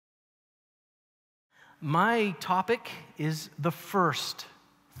My topic is the first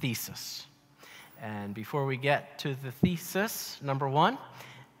thesis. And before we get to the thesis, number one,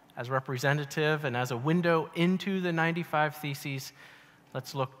 as representative and as a window into the 95 Theses,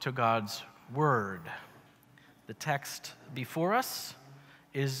 let's look to God's Word. The text before us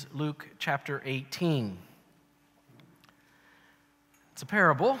is Luke chapter 18. It's a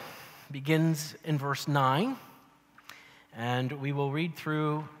parable, begins in verse 9, and we will read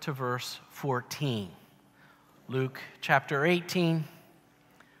through to verse 14. Luke chapter 18,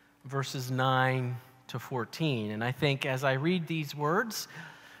 verses 9 to 14. And I think as I read these words,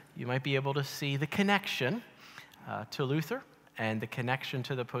 you might be able to see the connection to Luther and the connection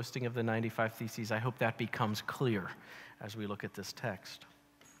to the posting of the 95 Theses. I hope that becomes clear as we look at this text.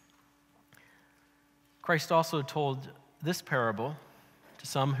 Christ also told this parable to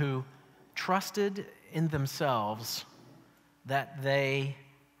some who trusted in themselves that they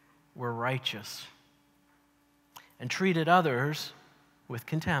were righteous and treated others with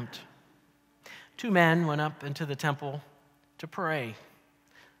contempt. Two men went up into the temple to pray,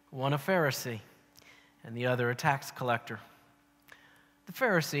 one a Pharisee and the other a tax collector. The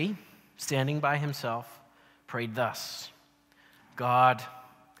Pharisee, standing by himself, prayed thus: God,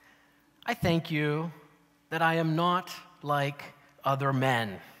 I thank you that I am not like other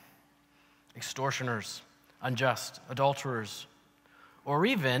men, extortioners, unjust, adulterers, or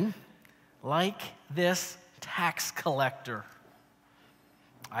even like this tax collector.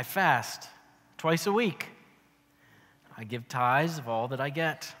 I fast twice a week. I give tithes of all that I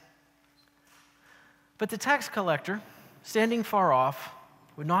get. But the tax collector, standing far off,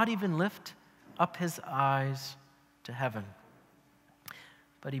 would not even lift up his eyes to heaven.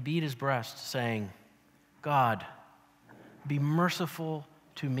 But he beat his breast, saying, God, be merciful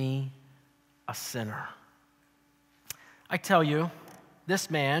to me, a sinner. I tell you,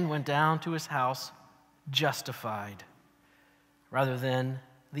 this man went down to his house justified rather than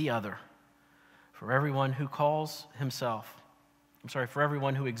the other. For everyone who exalts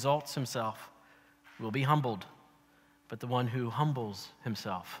himself will be humbled, but the one who humbles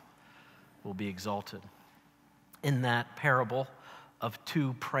himself will be exalted. In that parable of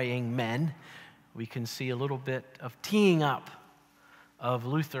two praying men, we can see a little bit of teeing up of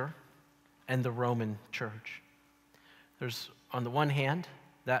Luther and the Roman church. There's, on the one hand,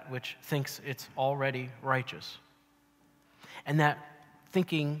 that which thinks it's already righteous. And that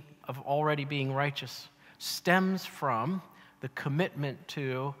thinking of already being righteous stems from the commitment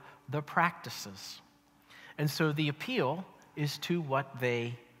to the practices. And so the appeal is to what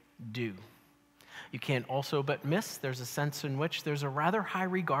they do. You can't also but miss there's a sense in which there's a rather high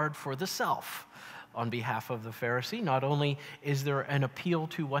regard for the self on behalf of the Pharisee. Not only is there an appeal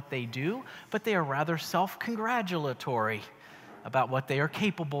to what they do, but they are rather self-congratulatory about what they are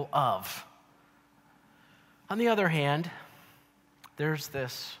capable of. On the other hand, there's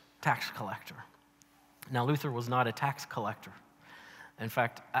this tax collector. Now, Luther was not a tax collector. In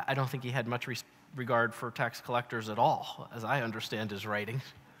fact, I don't think he had much regard for tax collectors at all, as I understand his writings.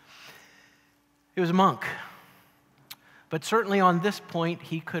 He was a monk. But certainly on this point,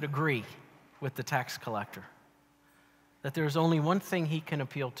 he could agree with the tax collector that there's only one thing he can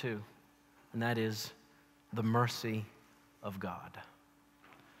appeal to, and that is the mercy of God.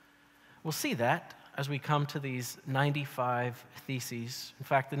 We'll see that as we come to these 95 Theses. In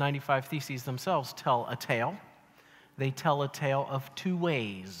fact, the 95 Theses themselves tell a tale. They tell a tale of two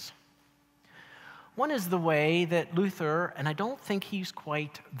ways. One is the way that Luther, and I don't think he's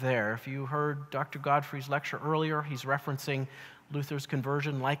quite there. If you heard Dr. Godfrey's lecture earlier, he's referencing Luther's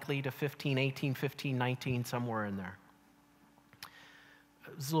conversion likely to 1518, 1519, somewhere in there.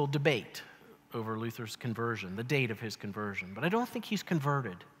 There's a little debate over Luther's conversion, the date of his conversion. But I don't think he's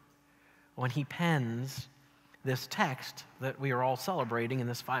converted when he pens this text that we are all celebrating in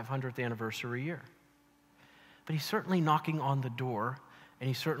this 500th anniversary year. But he's certainly knocking on the door, and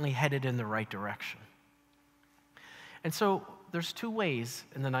he's certainly headed in the right direction. And so there's two ways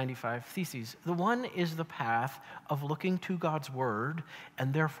in the 95 Theses. The one is the path of looking to God's Word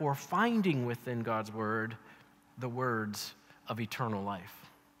and therefore finding within God's Word the words of eternal life.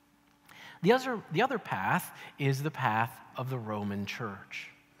 The other path is the path of the Roman Church.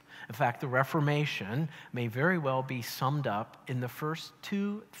 In fact, the Reformation may very well be summed up in the first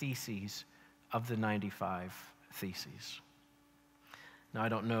two theses of the 95 Theses. Now, I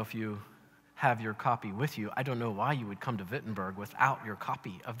don't know if you have your copy with you. I don't know why you would come to Wittenberg without your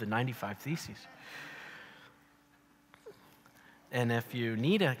copy of the 95 Theses. And if you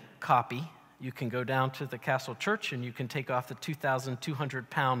need a copy, you can go down to the Castle Church and you can take off the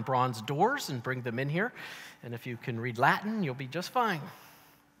 2,200-pound bronze doors and bring them in here. And if you can read Latin, you'll be just fine.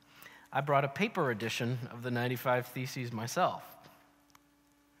 I brought a paper edition of the 95 Theses myself.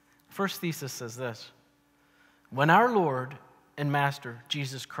 First thesis says this: when our Lord and Master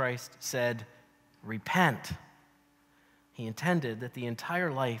Jesus Christ said, repent, he intended that the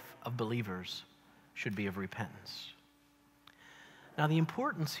entire life of believers should be of repentance. Now, the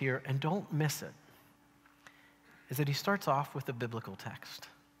importance here, and don't miss it, is that he starts off with a biblical text.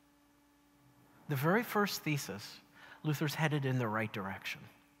 The very first thesis, Luther's headed in the right direction.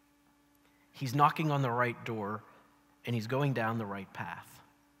 He's knocking on the right door, and he's going down the right path.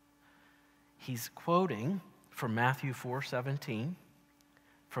 He's quoting from Matthew 4:17.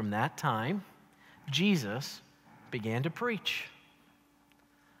 From that time, Jesus began to preach.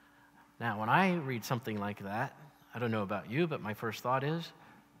 Now, when I read something like that, I don't know about you, but my first thought is,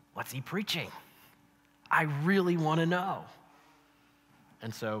 what's he preaching? I really want to know.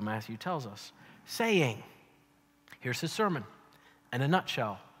 And so Matthew tells us, saying, here's his sermon. In a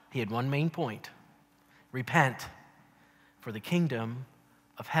nutshell, he had one main point: repent, for the kingdom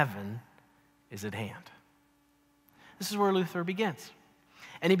of heaven is at hand. This is where Luther begins.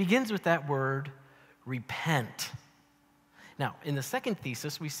 And he begins with that word, repent. Now, in the second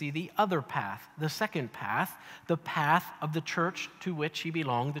thesis, we see the other path, the second path, the path of the church to which he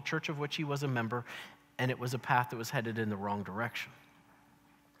belonged, the church of which he was a member, and it was a path that was headed in the wrong direction.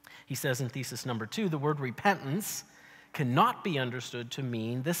 He says in thesis number 2, the word repentance cannot be understood to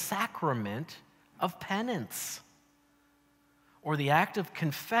mean the sacrament of penance or the act of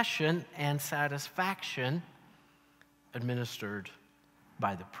confession and satisfaction administered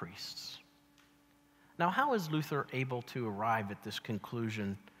by the priests. Now, how is Luther able to arrive at this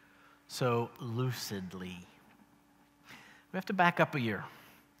conclusion so lucidly? We have to back up a year,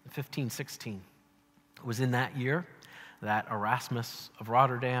 1516. It was in that year that Erasmus of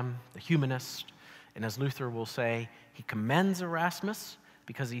Rotterdam, the humanist, and as Luther will say, he commends Erasmus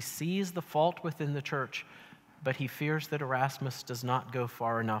because he sees the fault within the church, but he fears that Erasmus does not go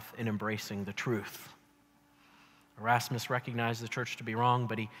far enough in embracing the truth. Erasmus recognized the church to be wrong,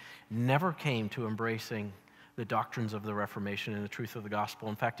 but he never came to embracing the doctrines of the Reformation and the truth of the gospel.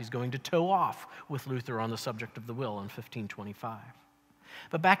 In fact, he's going to toe off with Luther on the subject of the will in 1525.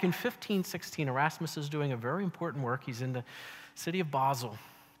 But back in 1516, Erasmus is doing a very important work. He's in the city of Basel.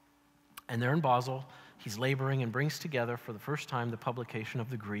 And there in Basel, he's laboring and brings together for the first time the publication of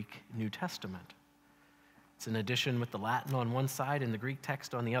the Greek New Testament. It's an edition with the Latin on one side and the Greek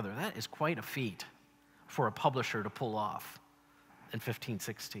text on the other. That is quite a feat for a publisher to pull off in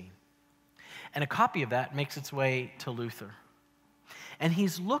 1516. And a copy of that makes its way to Luther. And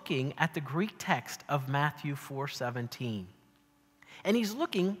he's looking at the Greek text of Matthew 4:17. And he's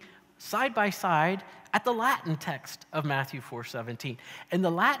looking side by side at the Latin text of Matthew 4:17. And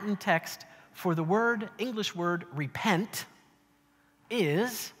the Latin text for the English word repent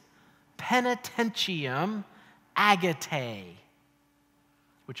is penitentiam agate,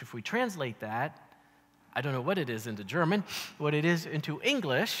 which if we translate that, I don't know what it is into German, what it is into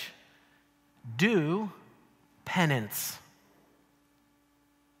English, do penance.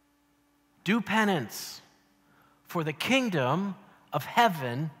 Do penance, for the kingdom of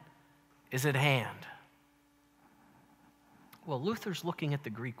heaven is at hand. Well, Luther's looking at the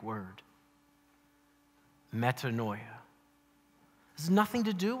Greek word, metanoia. It has nothing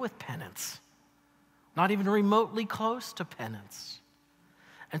to do with penance, not even remotely close to penance.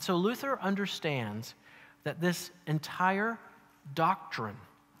 And so Luther understands that this entire doctrine,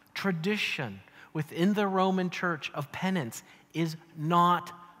 tradition within the Roman Church of penance is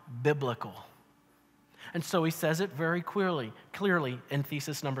not biblical. And so he says it very clearly in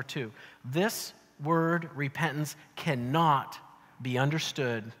thesis number 2. This word repentance cannot be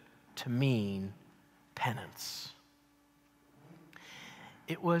understood to mean penance.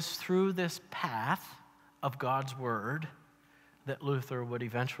 It was through this path of God's word that Luther would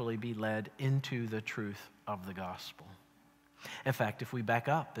eventually be led into the truth of the gospel. In fact, if we back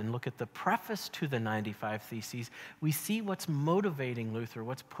up and look at the preface to the 95 Theses, we see what's motivating Luther,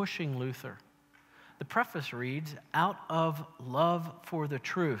 what's pushing Luther. The preface reads, out of love for the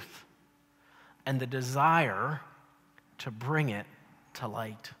truth and the desire to bring it to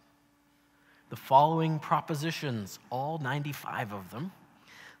light. The following propositions, all 95 of them,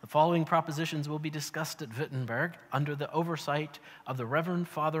 the following propositions will be discussed at Wittenberg under the oversight of the Reverend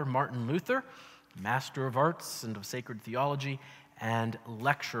Father Martin Luther, Master of Arts and of Sacred Theology, and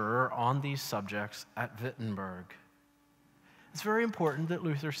lecturer on these subjects at Wittenberg. It's very important that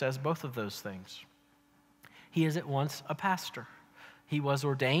Luther says both of those things. He is at once a pastor. He was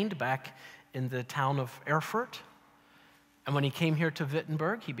ordained back in the town of Erfurt, and when he came here to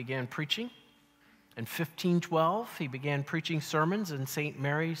Wittenberg, he began preaching. In 1512, he began preaching sermons in St.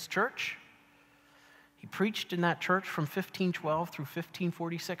 Mary's Church. He preached in that church from 1512 through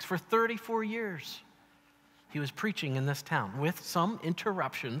 1546 for 34 years. He was preaching in this town with some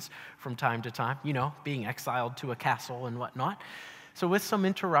interruptions from time to time, being exiled to a castle and whatnot. So with some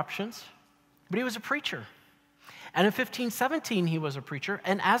interruptions, but he was a preacher. And in 1517, he was a preacher.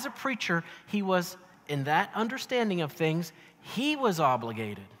 And as a preacher, he was, in that understanding of things, he was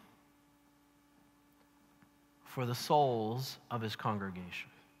obligated for the souls of his congregation.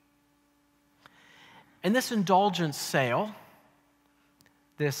 And this indulgence sale,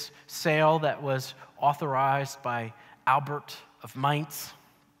 this sale that was authorized by Albert of Mainz,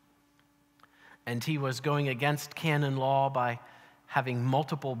 and he was going against canon law by having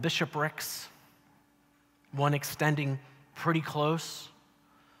multiple bishoprics, one extending pretty close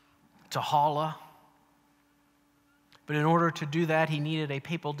to Halle. But in order to do that, he needed a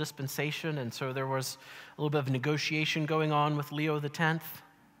papal dispensation, and so there was a little bit of negotiation going on with Leo X.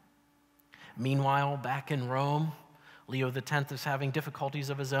 Meanwhile, back in Rome, Leo X is having difficulties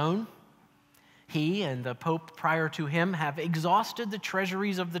of his own. He and the Pope prior to him have exhausted the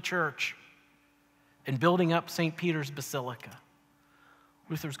treasuries of the church in building up St. Peter's Basilica.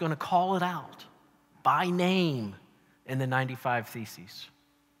 Luther's going to call it out by name in the 95 Theses.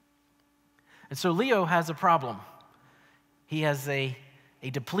 And so Leo has a problem. He has a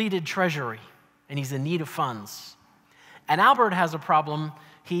depleted treasury, and he's in need of funds. And Albert has a problem.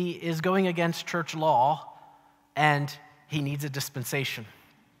 He is going against church law, and he needs a dispensation.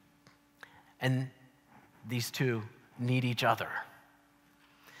 And these two need each other.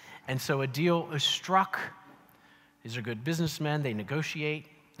 And so a deal is struck. These are good businessmen. They negotiate.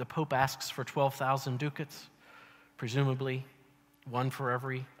 The Pope asks for 12,000 ducats, presumably one for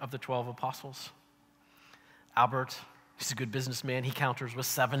every of the 12 apostles. Albert, he's a good businessman. He counters with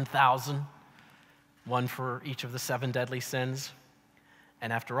 7,000, one for each of the 7 deadly sins.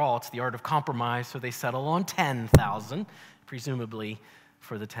 And after all, it's the art of compromise, so they settle on 10,000, presumably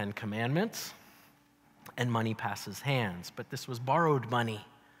for the 10 Commandments, and money passes hands. But this was borrowed money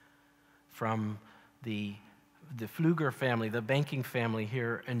from the Pfluger family, the banking family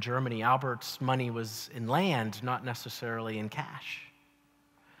here in Germany. Albert's money was in land, not necessarily in cash.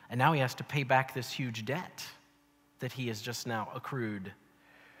 And now he has to pay back this huge debt that he has just now accrued.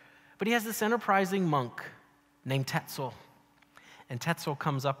 But he has this enterprising monk named Tetzel. And Tetzel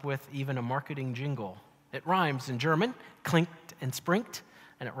comes up with even a marketing jingle. It rhymes in German, klingt and springt,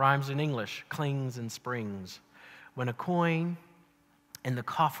 and it rhymes in English, clings and springs. When a coin in the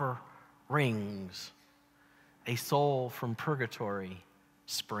coffer rings, a soul from purgatory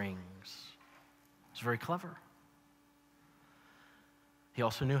springs. It's very clever. He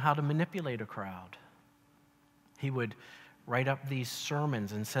also knew how to manipulate a crowd. He would write up these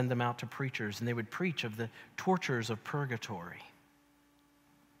sermons and send them out to preachers, and they would preach of the tortures of purgatory.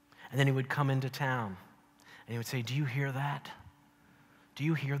 And then he would come into town, and he would say, "Do you hear that? Do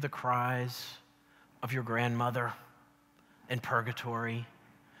you hear the cries of your grandmother in purgatory?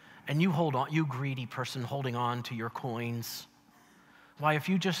 And you hold on, you greedy person holding on to your coins. Why, if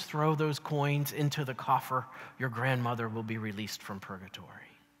you just throw those coins into the coffer, your grandmother will be released from purgatory.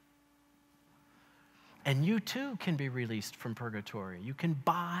 And you too can be released from purgatory. You can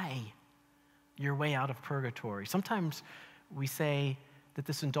buy your way out of purgatory. Sometimes we say that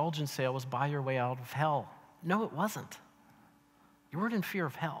this indulgence sale was buy your way out of hell. No, it wasn't. You weren't in fear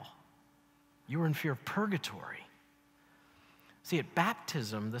of hell. You were in fear of purgatory. See, at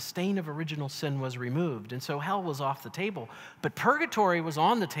baptism, the stain of original sin was removed, and so hell was off the table, but purgatory was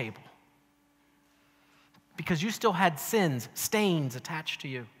on the table because you still had sins, stains attached to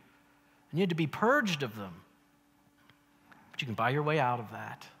you, and you had to be purged of them. But you can buy your way out of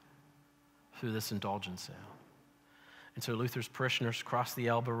that through this indulgence sale. And so Luther's parishioners cross the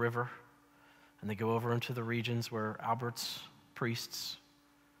Elbe River, and they go over into the regions where Albert's priests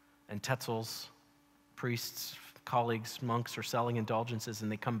and Tetzel's priests, colleagues, monks are selling indulgences,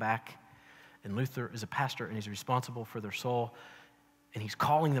 and they come back, and Luther is a pastor, and he's responsible for their soul, and he's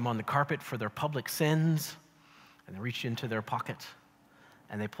calling them on the carpet for their public sins, and they reach into their pocket,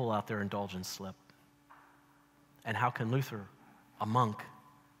 and they pull out their indulgence slip. And how can Luther, a monk,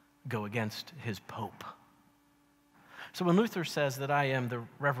 go against his pope? So when Luther says that I am the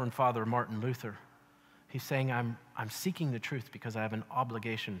Reverend Father Martin Luther, he's saying I'm seeking the truth because I have an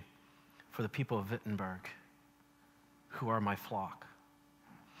obligation for the people of Wittenberg, who are my flock.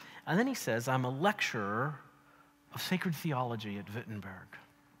 And then he says, I'm a lecturer of sacred theology at Wittenberg.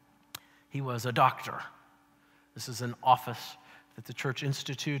 He was a doctor. This is an office that the church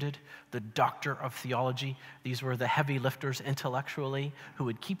instituted, the doctor of theology. These were the heavy lifters intellectually who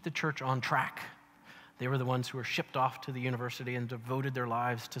would keep the church on track. They were the ones who were shipped off to the university and devoted their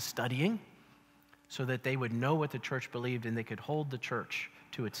lives to studying so that they would know what the church believed and they could hold the church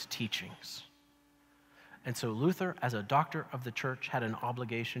to its teachings. And so Luther, as a doctor of the church, had an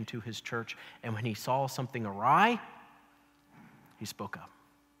obligation to his church, and when he saw something awry, he spoke up.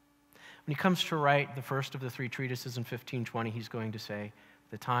 When he comes to write the first of the 3 treatises in 1520, he's going to say,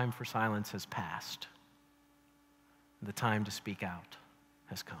 the time for silence has passed. The time to speak out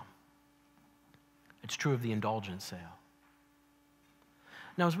has come. It's true of the indulgence sale.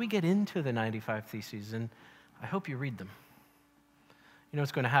 Now, as we get into the 95 Theses, and I hope you read them, you know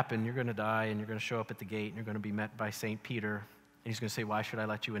what's going to happen. You're going to die, and you're going to show up at the gate, and you're going to be met by St. Peter, and he's going to say, why should I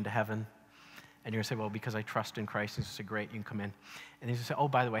let you into heaven? And you're going to say, well, because I trust in Christ. And he's going to say, great, you can come in. And he's going to say, oh,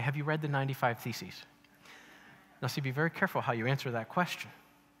 by the way, have you read the 95 Theses? Now, see, be very careful how you answer that question,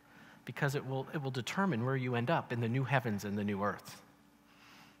 because it will determine where you end up in the new heavens and the new earth.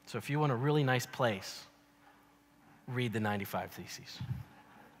 So if you want a really nice place, read the 95 Theses.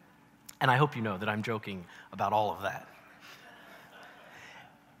 And I hope you know that I'm joking about all of that.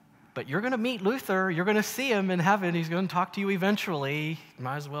 But you're going to meet Luther. You're going to see him in heaven. He's going to talk to you eventually.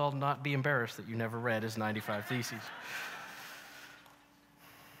 Might as well not be embarrassed that you never read his 95 Theses.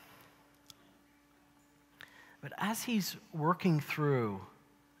 But as he's working through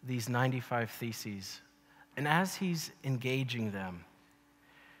these 95 Theses, and as he's engaging them,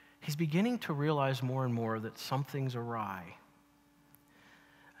 he's beginning to realize more and more that something's awry.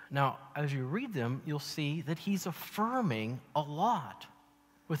 Now, as you read them, you'll see that he's affirming a lot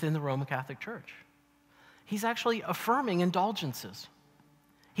within the Roman Catholic Church. He's actually affirming indulgences.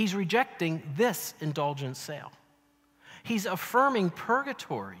 He's rejecting this indulgence sale. He's affirming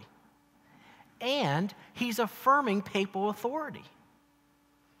purgatory. And he's affirming papal authority.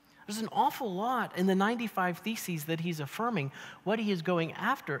 There's an awful lot in the 95 Theses that he's affirming. What he is going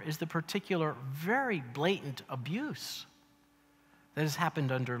after is the particular, very blatant abuse that has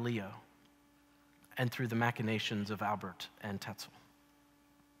happened under Leo and through the machinations of Albert and Tetzel.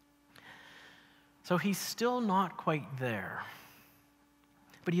 So he's still not quite there,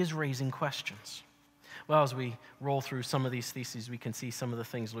 but he is raising questions. Well, as we roll through some of these theses, we can see some of the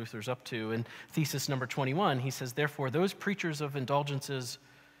things Luther's up to. In thesis number 21, he says, therefore, those preachers of indulgences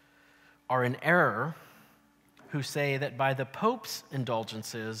are in error who say that by the Pope's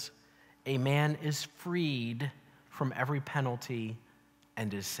indulgences, a man is freed from every penalty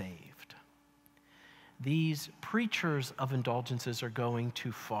and is saved. These preachers of indulgences are going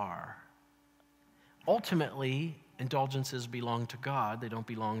too far. Ultimately, indulgences belong to God. They don't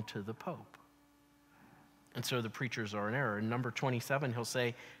belong to the Pope. And so the preachers are in error. In number 27, he'll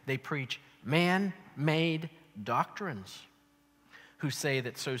say, they preach man-made doctrines who say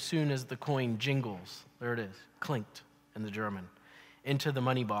that so soon as the coin jingles, there it is, klinked in the German, into the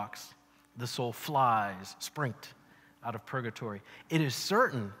money box, the soul flies, sprinked out of purgatory. It is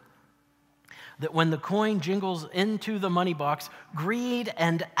certain that when the coin jingles into the money box, greed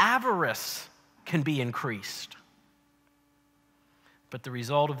and avarice can be increased. But the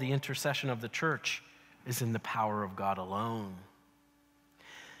result of the intercession of the church is in the power of God alone.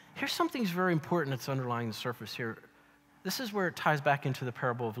 Here's something that's very important that's underlying the surface here. This is where it ties back into the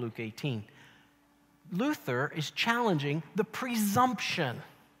parable of Luke 18. Luther is challenging the presumption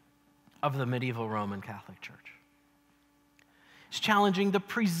of the medieval Roman Catholic Church. He's challenging the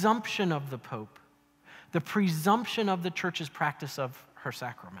presumption of the Pope, the presumption of the church's practice of her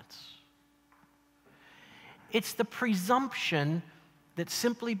sacraments. It's the presumption that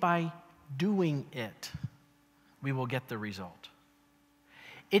simply by doing it, we will get the result.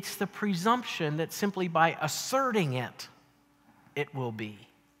 It's the presumption that simply by asserting it, it will be.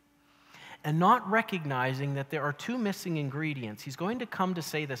 And not recognizing that there are two missing ingredients. He's going to come to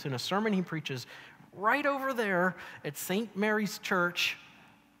say this in a sermon he preaches right over there at St. Mary's Church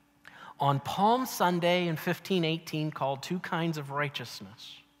on Palm Sunday in 1518 called Two Kinds of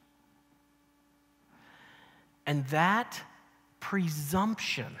Righteousness. And that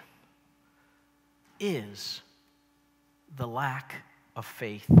presumption is the lack of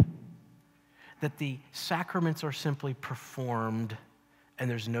faith, that the sacraments are simply performed and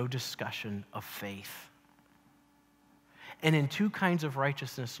there's no discussion of faith. And in Two Kinds of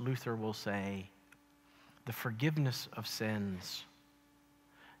Righteousness, Luther will say, the forgiveness of sins,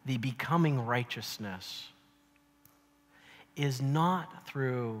 the becoming righteousness, is not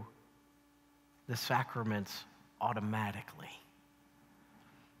through the sacraments automatically.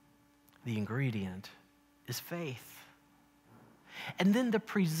 The ingredient is faith. And then the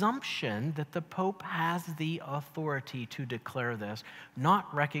presumption that the Pope has the authority to declare this,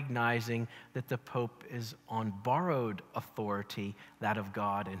 not recognizing that the Pope is on borrowed authority, that of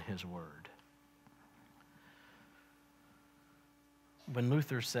God and his word. when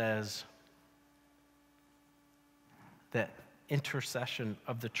Luther says that intercession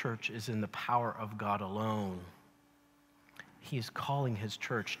of the church is in the power of God alone, he is calling his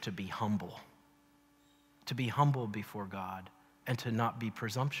church to be humble before God, and to not be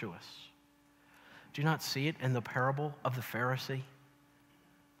presumptuous. Do you not see it in the parable of the Pharisee?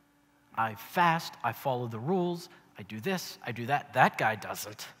 I fast, I follow the rules, I do this, I do that. That guy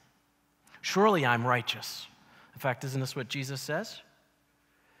doesn't. Surely I'm righteous. In fact, isn't this what Jesus says?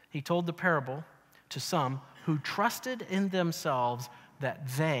 He told the parable to some who trusted in themselves that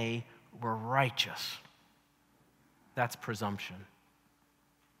they were righteous. That's presumption.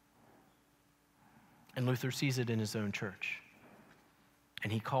 And Luther sees it in his own church,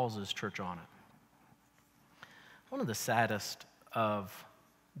 and he calls his church on it. One of the saddest of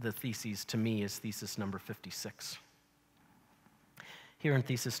the theses to me is thesis number 56. Here in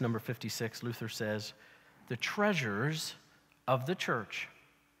thesis number 56, Luther says, the treasures of the church,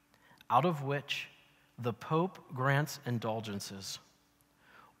 out of which the Pope grants indulgences,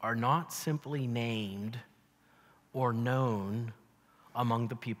 are not simply named or known among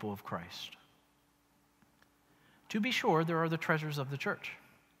the people of Christ. To be sure, there are the treasures of the church.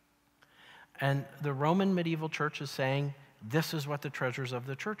 And the Roman medieval church is saying, this is what the treasures of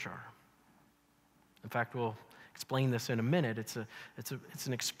the church are. In fact, we'll explain this in a minute. It's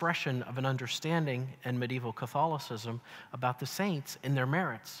an expression of an understanding in medieval Catholicism about the saints and their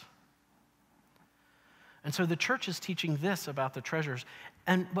merits. And so the church is teaching this about the treasures.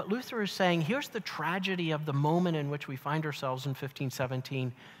 And what Luther is saying, here's the tragedy of the moment in which we find ourselves in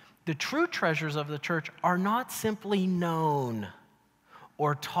 1517. The true treasures of the church are not simply known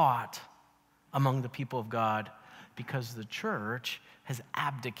or taught among the people of God, because the church has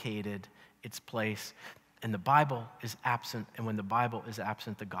abdicated its place, and the Bible is absent, and when the Bible is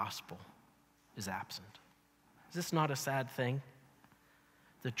absent, the gospel is absent. Is this not a sad thing?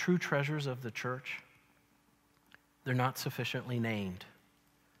 The true treasures of the church, they're not sufficiently named,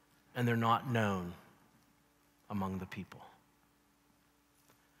 and they're not known among the people.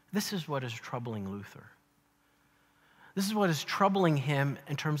 This is what is troubling Luther. This is what is troubling him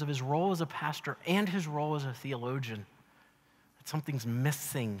in terms of his role as a pastor and his role as a theologian. That something's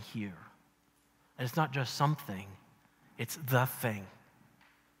missing here. And it's not just something, it's the thing.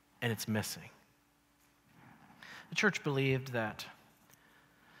 And it's missing. The church believed that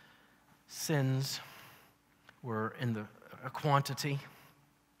sins were in a quantity.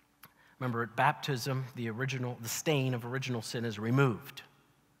 Remember, at baptism, the stain of original sin is removed.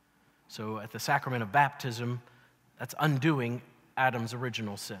 So at the sacrament of baptism, that's undoing Adam's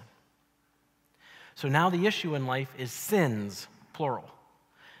original sin. So now the issue in life is sins, plural.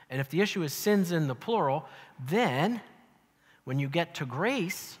 And if the issue is sins in the plural, then when you get to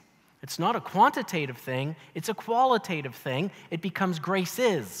grace, it's not a quantitative thing, it's a qualitative thing. It becomes grace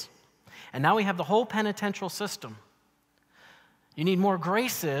is. And now we have the whole penitential system. You need more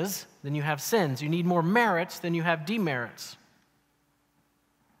graces than you have sins. You need more merits than you have demerits.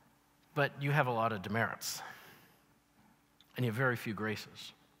 But you have a lot of demerits. And you have very few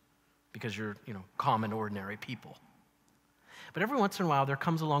graces because you're, common, ordinary people. But every once in a while, there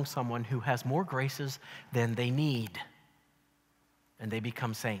comes along someone who has more graces than they need, and they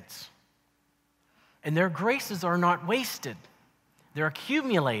become saints. And their graces are not wasted. They're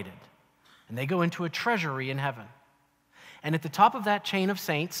accumulated, and they go into a treasury in heaven. And at the top of that chain of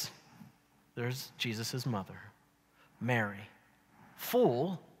saints, there's Jesus' mother, Mary,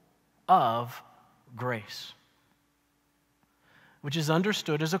 full of grace, which is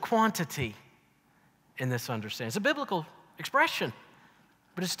understood as a quantity in this understanding. It's a biblical expression,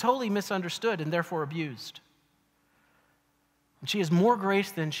 but it's totally misunderstood and therefore abused. And she has more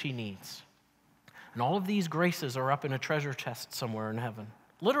grace than she needs. And all of these graces are up in a treasure chest somewhere in heaven,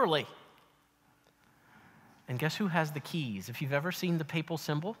 literally. And guess who has the keys? If you've ever seen the papal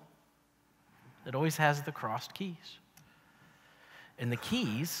symbol, it always has the crossed keys. And the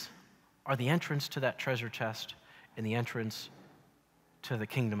keys are the entrance to that treasure chest and the entrance to the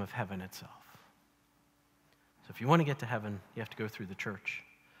kingdom of heaven itself. So if you want to get to heaven, you have to go through the church,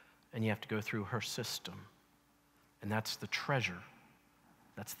 and you have to go through her system. And that's the treasure.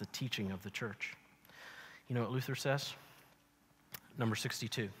 That's the teaching of the church. You know what Luther says? Number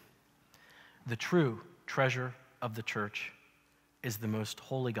 62. The true treasure of the church is the most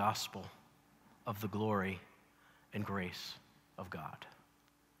holy gospel of the glory and grace of God.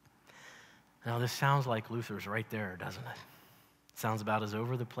 Now, this sounds like Luther's right there, doesn't it? Sounds about as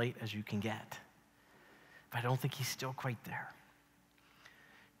over the plate as you can get. But I don't think he's still quite there.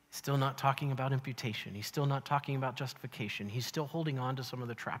 He's still not talking about imputation. He's still not talking about justification. He's still holding on to some of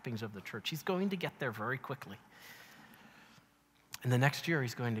the trappings of the church. He's going to get there very quickly. And the next year,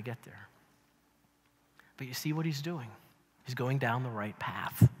 he's going to get there. But you see what he's doing? He's going down the right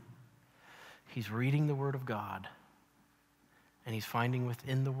path. He's reading the Word of God, and he's finding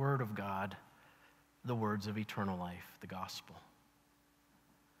within the Word of God the words of eternal life, the gospel.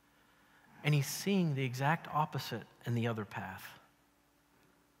 And he's seeing the exact opposite in the other path.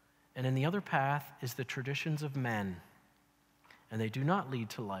 And in the other path is the traditions of men, and they do not lead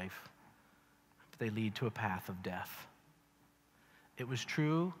to life, but they lead to a path of death. It was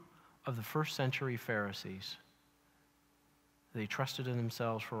true of the first century Pharisees. They trusted in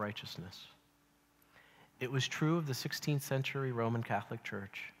themselves for righteousness. It was true of the 16th century Roman Catholic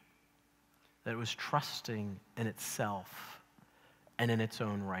Church, that it was trusting in itself and in its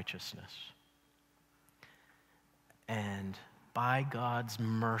own righteousness. And by God's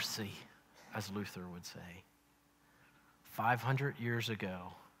mercy, as Luther would say, 500 years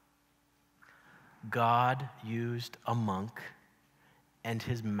ago, God used a monk and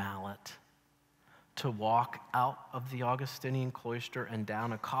his mallet to walk out of the Augustinian cloister and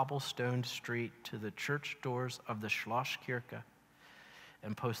down a cobblestone street to the church doors of the Schlosskirche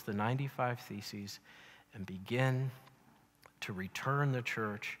and post the 95 Theses and begin to return the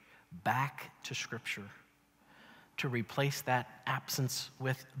church back to Scripture, to replace that absence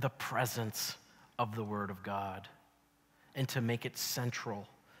with the presence of the Word of God, and to make it central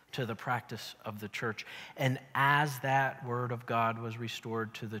to the practice of the church. And as that Word of God was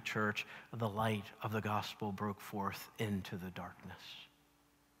restored to the church, the light of the gospel broke forth into the darkness.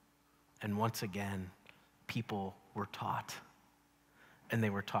 And once again, people were taught, and they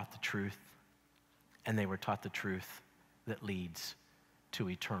were taught the truth, and they were taught the truth that leads to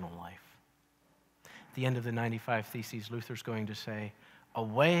eternal life. At the end of the 95 Theses, Luther's going to say,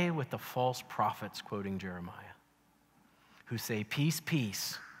 "Away with the false prophets," quoting Jeremiah, "who say, 'Peace,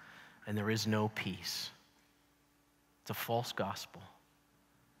 peace,' and there is no peace." It's a false gospel,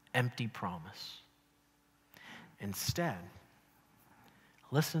 empty promise. Instead,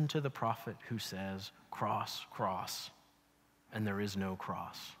 listen to the prophet who says, "Cross, cross," and there is no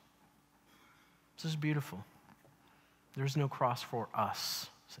cross. This is beautiful. There's no cross for us,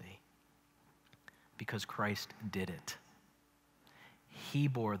 see, because Christ did it. He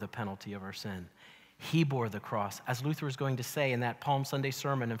bore the penalty of our sin. He bore the cross. As Luther is going to say in that Palm Sunday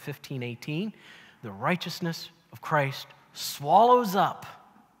sermon in 1518, the righteousness of Christ swallows up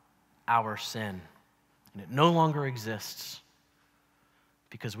our sin, and it no longer exists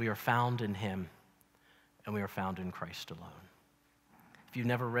because we are found in him and we are found in Christ alone. If you've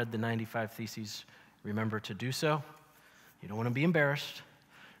never read the 95 Theses, remember to do so. You don't want to be embarrassed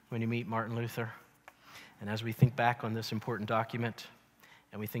when you meet Martin Luther. And as we think back on this important document,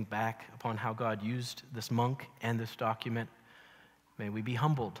 and we think back upon how God used this monk and this document, may we be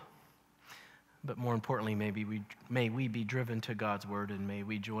humbled. But more importantly, may we be driven to God's word, and may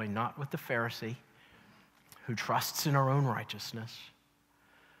we join not with the Pharisee who trusts in our own righteousness,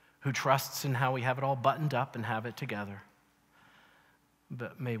 who trusts in how we have it all buttoned up and have it together,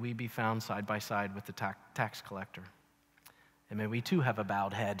 but may we be found side by side with the tax collector. And may we too have a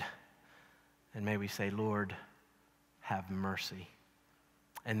bowed head, and may we say, "Lord, have mercy."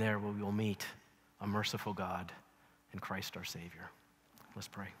 And there we will meet a merciful God in Christ our Savior. Let's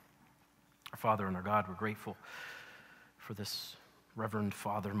pray. Our Father and our God, we're grateful for this Reverend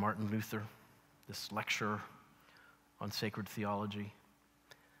Father Martin Luther, this lecture on sacred theology.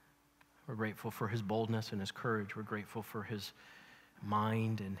 We're grateful for his boldness and his courage. We're grateful for his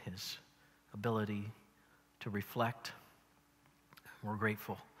mind and his ability to reflect. We're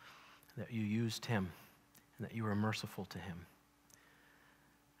grateful that you used him and that you were merciful to him.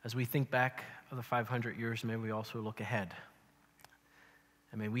 As we think back of the 500 years, may we also look ahead.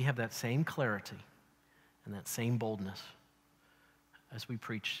 And may we have that same clarity and that same boldness as we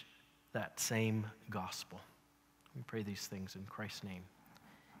preach that same gospel. We pray these things in Christ's name.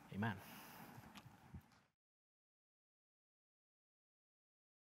 Amen.